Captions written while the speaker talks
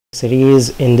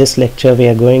Series. In this lecture we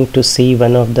are going to see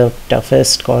one of the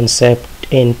toughest concept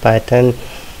in Python,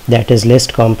 that is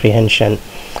list comprehension,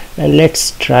 and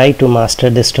let's try to master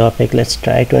this topic. Let's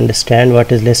try to understand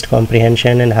what is list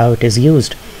comprehension and how it is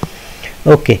used.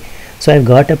 Okay, so I've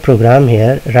got a program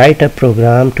here. Write a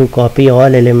program to copy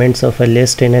all elements of a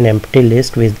list in an empty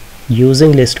list with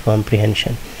using list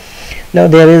comprehension. Now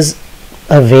there is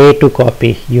a way to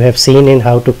copy. You have seen in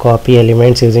how to copy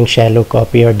elements using shallow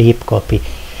copy or deep copy,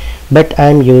 but I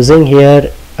am using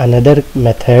here another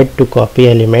method to copy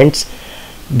elements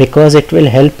because it will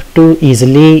help to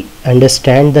easily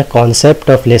understand the concept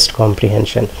of list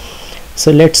comprehension.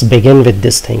 So let's begin with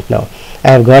this thing. Now I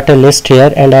have got a list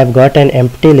here and I have got an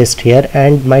empty list here,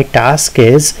 and my task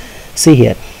is, see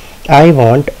here, I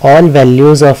want all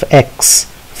values of x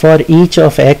for each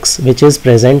of x which is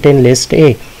present in list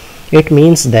A. It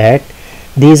means that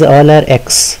these all are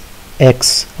x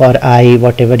or I,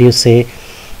 whatever you say.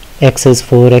 X is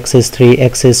 4, x is 3,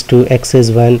 x is 2, x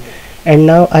is 1, and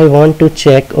now I want to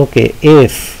check, okay,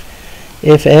 if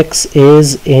x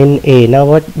is in A. Now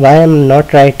why I am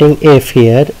not writing if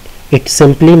here, it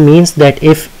simply means that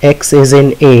if x is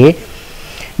in A,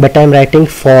 but I am writing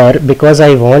for because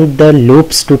I want the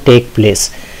loops to take place,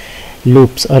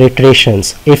 loops or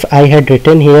iterations. If I had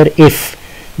written here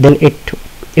if, then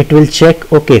it will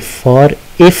check, okay, for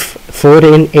if 4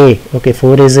 in A, okay,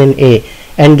 4 is in A,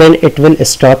 and then it will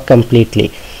stop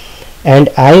completely. And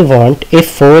I want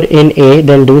if 4 in A,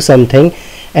 then do something,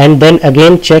 and then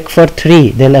again check for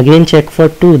 3, then again check for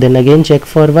 2, then again check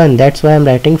for 1. That's why I'm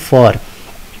writing for.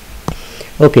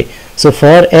 Okay, so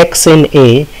for x in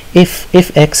A,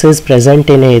 if x is present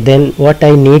in A, then what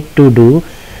I need to do,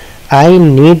 I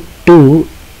need to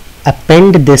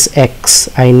append this x.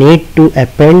 I need to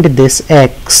append this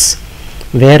x.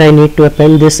 Where I need to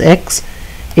append this x?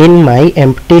 In my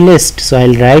empty list. So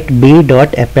I'll write b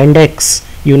dot append x.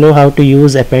 You know how to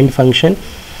use append function,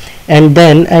 and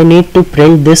then I need to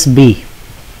print this b.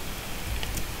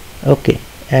 Okay,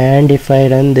 and if I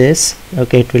run this,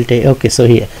 okay, it will take, okay, so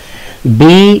here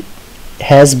b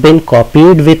has been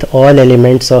copied with all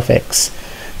elements of x.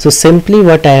 So simply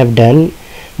what I have done,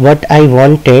 what I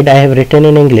wanted, I have written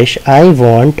in English, I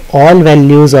want all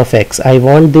values of x. I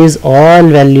want these all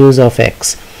values of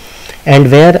x.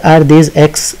 And where are these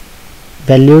x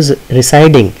values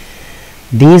residing?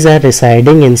 These are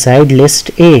residing inside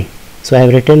list A. So I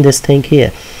have written this thing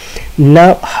here.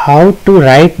 Now how to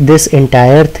write this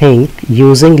entire thing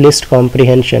using list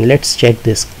comprehension? Let's check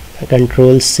this.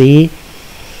 Control C,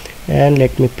 and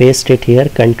let me paste it here,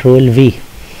 Control V.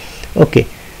 Okay,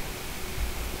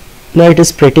 now it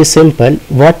is pretty simple.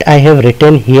 What I have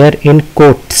written here in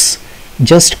quotes,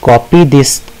 just copy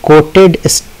this quoted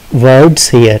words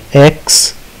here,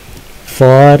 x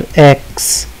for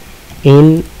x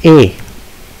in A,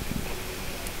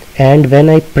 and when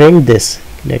I print this,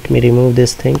 let me remove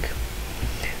this thing.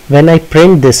 When I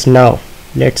print this, now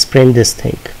let's print this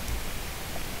thing,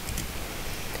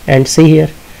 and see here,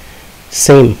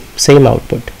 same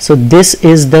output. So this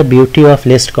is the beauty of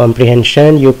list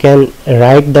comprehension. You can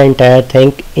write the entire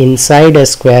thing inside a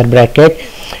square bracket.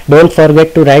 Don't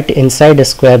forget to write inside a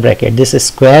square bracket. This is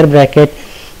square bracket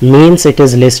means it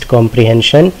is list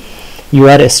comprehension. You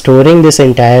are storing this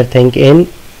entire thing in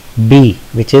B,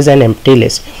 which is an empty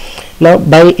list. Now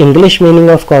by English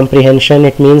meaning of comprehension,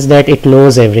 it means that it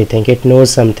knows everything, it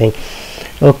knows something.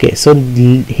 Okay, so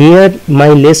here my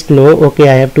list know, okay,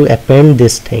 I have to append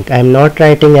this thing. I am not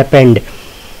writing append,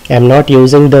 I am not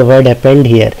using the word append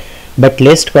here, but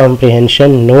list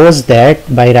comprehension knows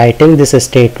that by writing this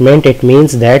statement, it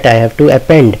means that I have to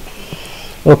append.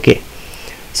 Okay,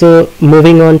 so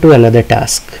moving on to another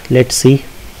task. Let's see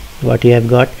what you have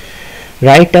got.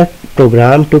 Write a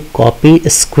program to copy a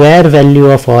square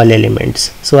value of all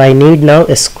elements. So I need now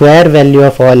a square value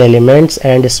of all elements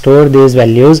and store these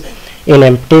values in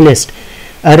empty list.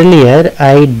 Earlier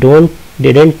I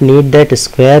didn't need that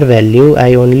square value,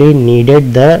 I only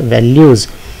needed the values.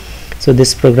 So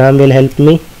this program will help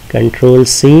me. Control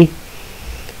C,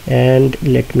 and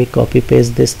let me copy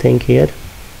paste this thing here.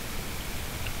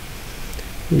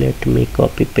 Let me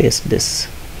copy paste this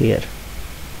here.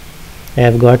 I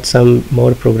have got some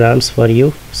more programs for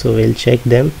you, so we'll check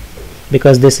them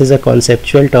because this is a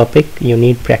conceptual topic, you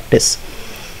need practice.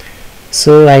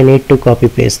 So I need to copy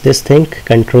paste this thing,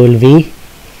 Control V,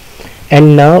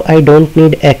 and now I don't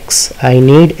need x, I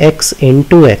need x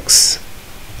into x.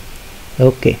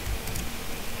 Okay,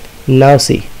 now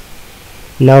see,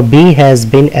 now B has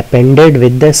been appended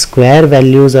with the square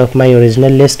values of my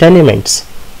original list elements.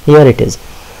 Here it is.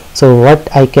 So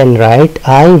what I can write,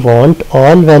 I want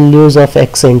all values of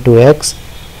x into x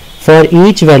for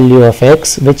each value of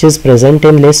x which is present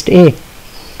in list A.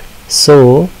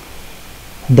 So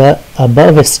the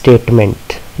above statement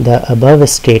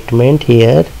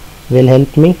here will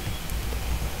help me.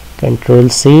 Control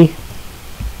C,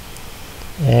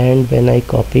 and when I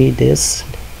copy this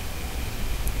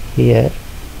here,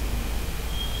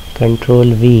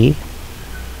 Control V,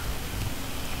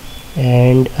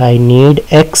 and I need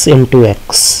x into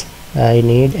x.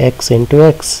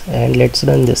 And let's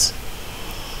run this.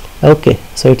 Okay,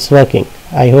 so it's working.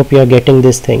 I hope you are getting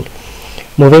this thing.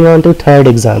 Moving on to third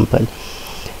example.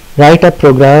 Write a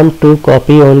program to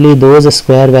copy only those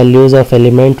square values of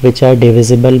element which are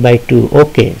divisible by 2.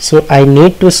 Okay, so I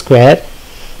need to square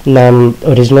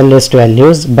original list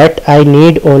values, but I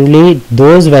need only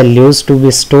those values to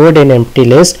be stored in empty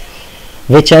list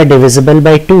which are divisible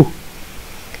by 2.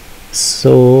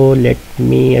 So let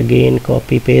me again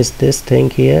copy paste this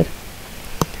thing here.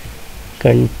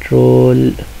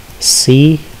 Control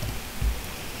C,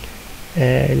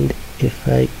 and if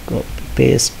I copy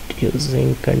paste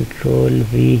using Control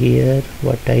V here,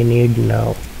 what I need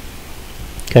now,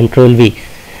 Control V.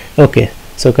 Okay,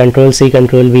 so Control C,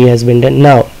 Control V has been done.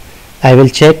 Now I will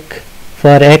check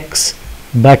for x,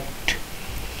 but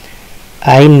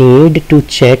I need to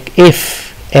check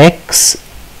if x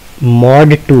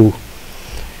mod 2,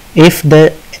 if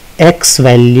the x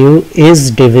value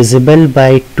is divisible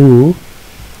by 2,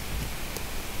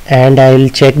 and I will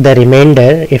check the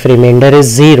remainder. If remainder is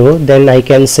 0, then I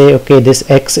can say okay, this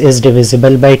x is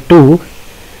divisible by 2.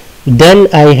 Then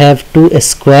I have to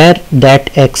square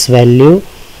that x value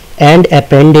and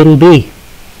append in B.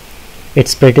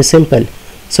 It's pretty simple.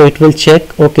 So it will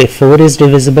check, okay, 4 is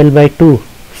divisible by 2,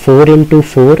 4 into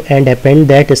 4, and append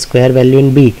that square value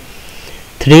in B.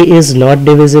 3 is not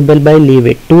divisible by, leave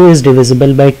it. 2 is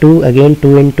divisible by 2, again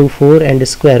 2 into 4 and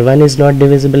square. 1 is not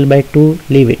divisible by 2,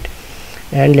 leave it.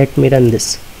 And let me run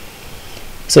this.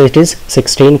 So it is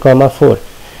 16, 4.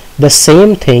 The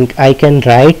same thing I can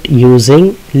write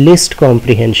using list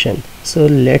comprehension. So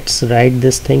let's write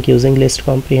this thing using list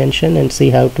comprehension and see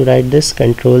how to write this.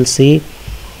 Control C,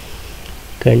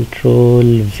 Control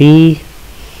V.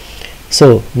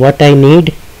 So what I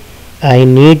need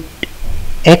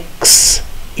x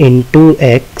into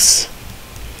x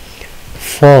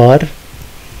for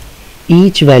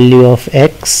each value of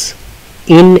x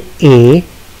in A,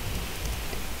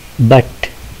 but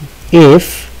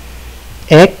if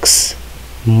x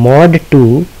mod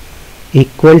 2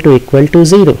 equal to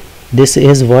 0. This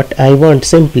is what I want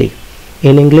simply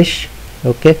in English.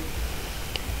 Okay,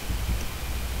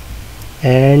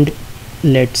 and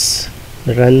let's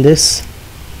run this.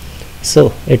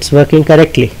 So it's working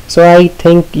correctly. So I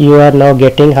think you are now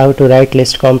getting how to write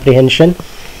list comprehension.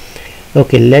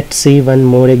 Okay, let's see one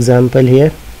more example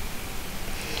here.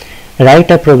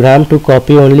 Write a program to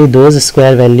copy only those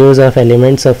square values of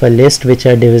elements of a list which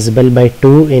are divisible by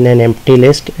 2 in an empty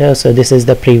list. So this is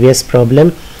the previous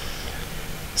problem.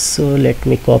 So let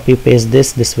me copy paste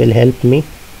this. This will help me.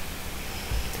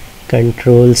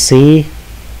 Control C,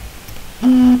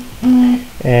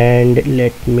 and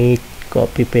let me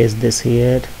copy paste this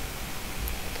here,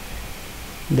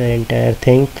 the entire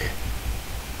thing.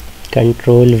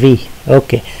 Control V.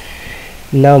 Okay,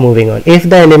 now moving on. If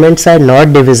the elements are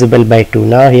not divisible by 2,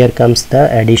 now here comes the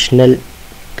additional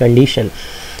condition.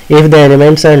 If the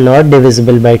elements are not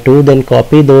divisible by 2, then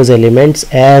copy those elements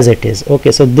as it is.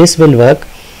 Okay, so this will work.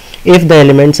 If the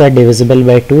elements are divisible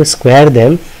by 2, square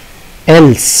them,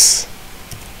 else.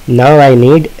 Now I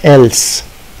need else.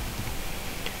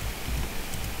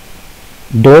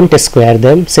 Don't square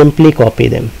them, simply copy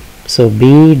them. So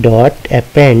b dot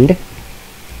append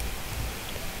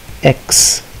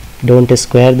x. Don't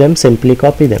square them, simply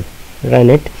copy them. Run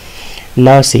it.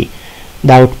 Now see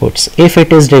the outputs. If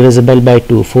it is divisible by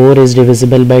 2, 4 is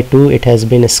divisible by 2, it has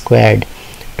been squared.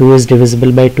 2 is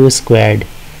divisible by 2, squared.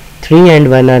 3 and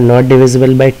 1 are not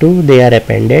divisible by 2, they are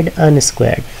appended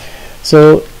unsquared.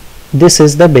 So this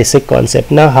is the basic concept.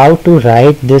 Now how to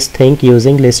write this thing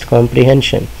using list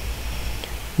comprehension?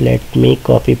 Let me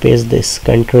copy paste this.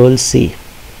 Control C,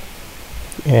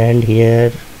 and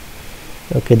here,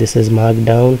 okay, this is marked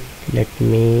down. Let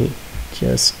me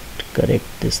just correct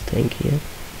this thing here,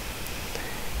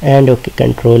 and okay,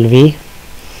 Control V.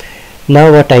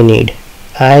 Now what I need,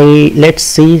 let's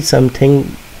see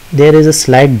something. There is a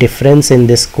slight difference in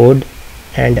this code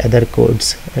and other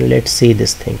codes, and let's see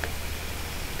this thing.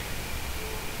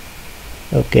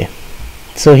 Okay,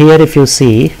 so here if you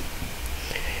see,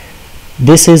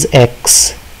 this is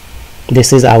x,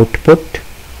 this is output.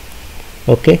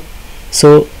 Okay,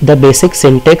 so the basic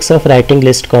syntax of writing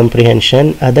list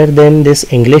comprehension other than this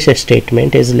English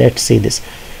statement is, let's see this.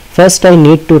 First I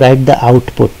need to write the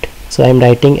output, so I am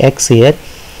writing x here,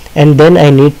 and then I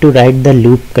need to write the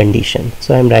loop condition,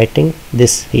 so I am writing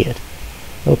this here.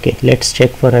 Okay, let's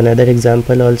check for another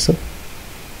example also.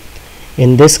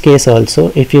 In this case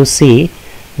also, if you see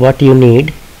what you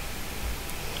need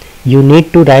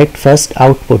to write first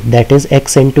output, that is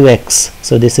x into x,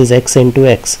 so this is x into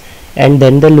x, and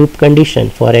then the loop condition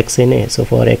for x in a, so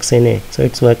for x in a, so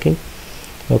it's working.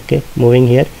 Okay, moving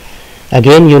here,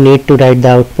 again you need to write the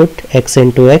output x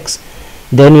into x,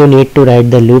 then you need to write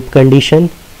the loop condition,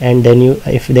 and then you,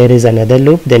 if there is another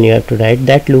loop, then you have to write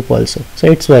that loop also,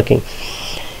 so it's working.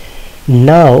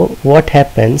 Now what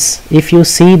happens if you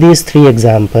see these three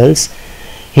examples?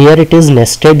 Here it is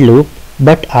nested loop,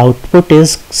 but output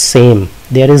is same,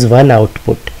 there is one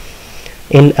output.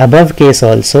 In above case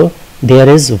also there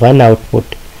is one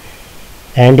output,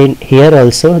 and in here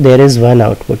also there is one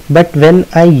output. But when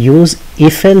I use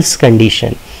if else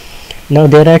condition, now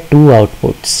there are two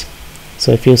outputs.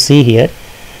 So if you see here,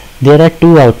 there are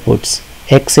two outputs,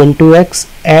 x into x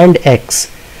and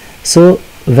x. So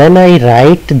when I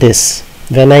write this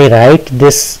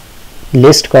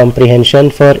list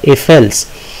comprehension for if else,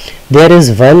 there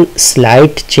is one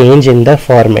slight change in the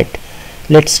format.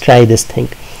 Let's try this thing.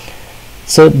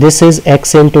 So this is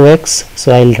x into x,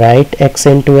 so I'll write x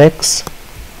into x,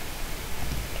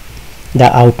 the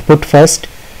output first,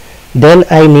 then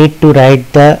I need to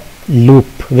write the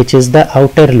loop, which is the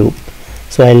outer loop,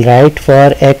 so I'll write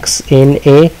for x in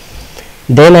a,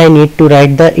 then I need to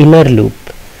write the inner loop.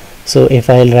 So if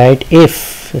I'll write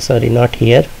if, sorry, not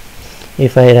here,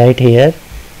 if I write here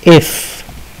if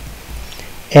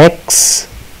x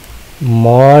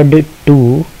mod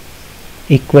 2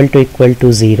 equal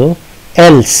to 0,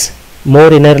 else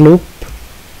more inner loop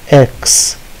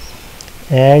x.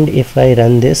 And if I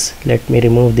run this, let me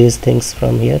remove these things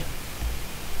from here.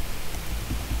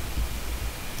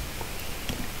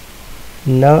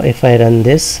 Now if I run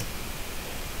this,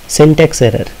 syntax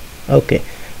error. Okay,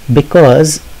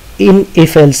 because in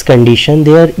if else condition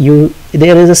there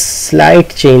is a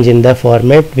slight change in the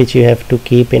format which you have to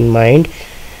keep in mind.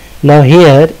 Now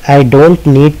here I don't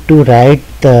need to write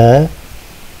the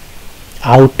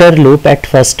outer loop at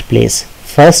first place.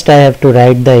 First I have to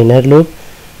write the inner loop,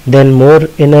 then more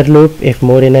inner loop if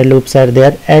more inner loops are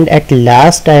there, and at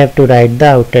last I have to write the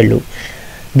outer loop.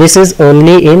 This is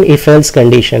only in if else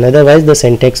condition, otherwise the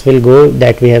syntax will go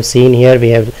that we have seen here. We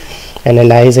have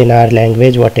analyzed in our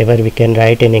language whatever we can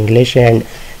write in English and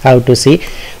how to see.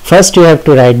 First you have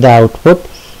to write the output,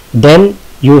 then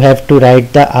you have to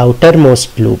write the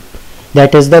outermost loop.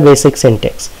 That is the basic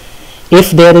syntax.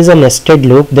 If there is a nested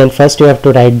loop, then first you have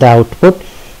to write the output,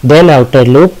 then outer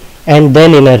loop, and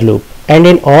then inner loop. And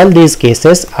in all these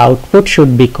cases output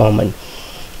should be common,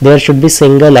 there should be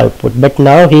single output. But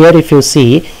now here if you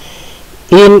see,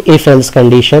 in if else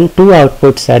condition two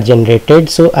outputs are generated,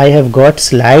 so I have got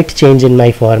slight change in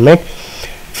my format.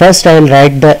 First I will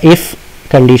write the if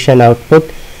condition output,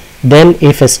 then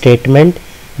if statement,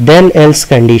 then else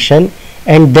condition,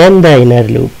 and then the inner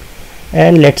loop.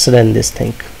 And let's run this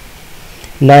thing.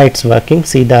 Now it's working.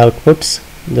 See the outputs,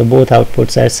 the both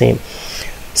outputs are same.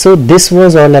 So this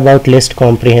was all about list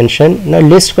comprehension. Now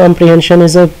list comprehension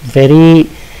is a very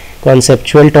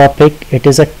conceptual topic, it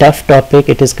is a tough topic,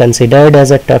 it is considered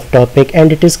as a tough topic,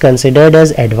 and it is considered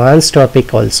as advanced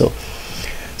topic also.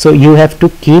 So you have to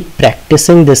keep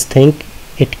practicing this thing.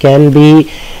 It can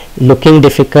be looking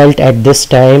difficult at this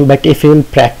time, but if you will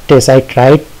practice, I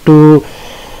tried to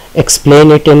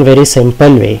explain it in very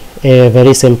simple way, a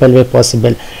very simple way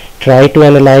possible. Try to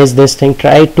analyze this thing,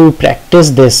 try to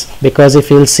practice this, because if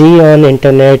you'll see on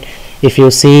internet, if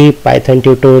you see Python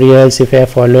tutorials, if you are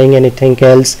following anything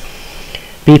else,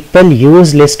 people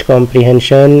use list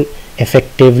comprehension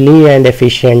effectively and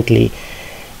efficiently,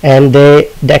 and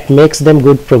that makes them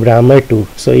good programmer too.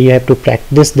 So you have to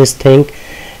practice this thing,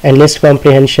 and list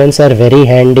comprehensions are very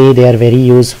handy, they are very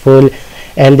useful,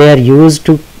 and they are used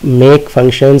to make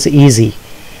functions easy.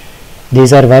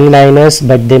 These are one-liners,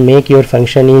 but they make your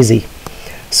function easy.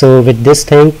 So with this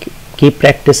thing, keep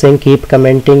practicing, keep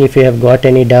commenting if you have got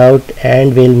any doubt,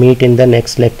 and we'll meet in the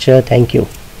next lecture. Thank you.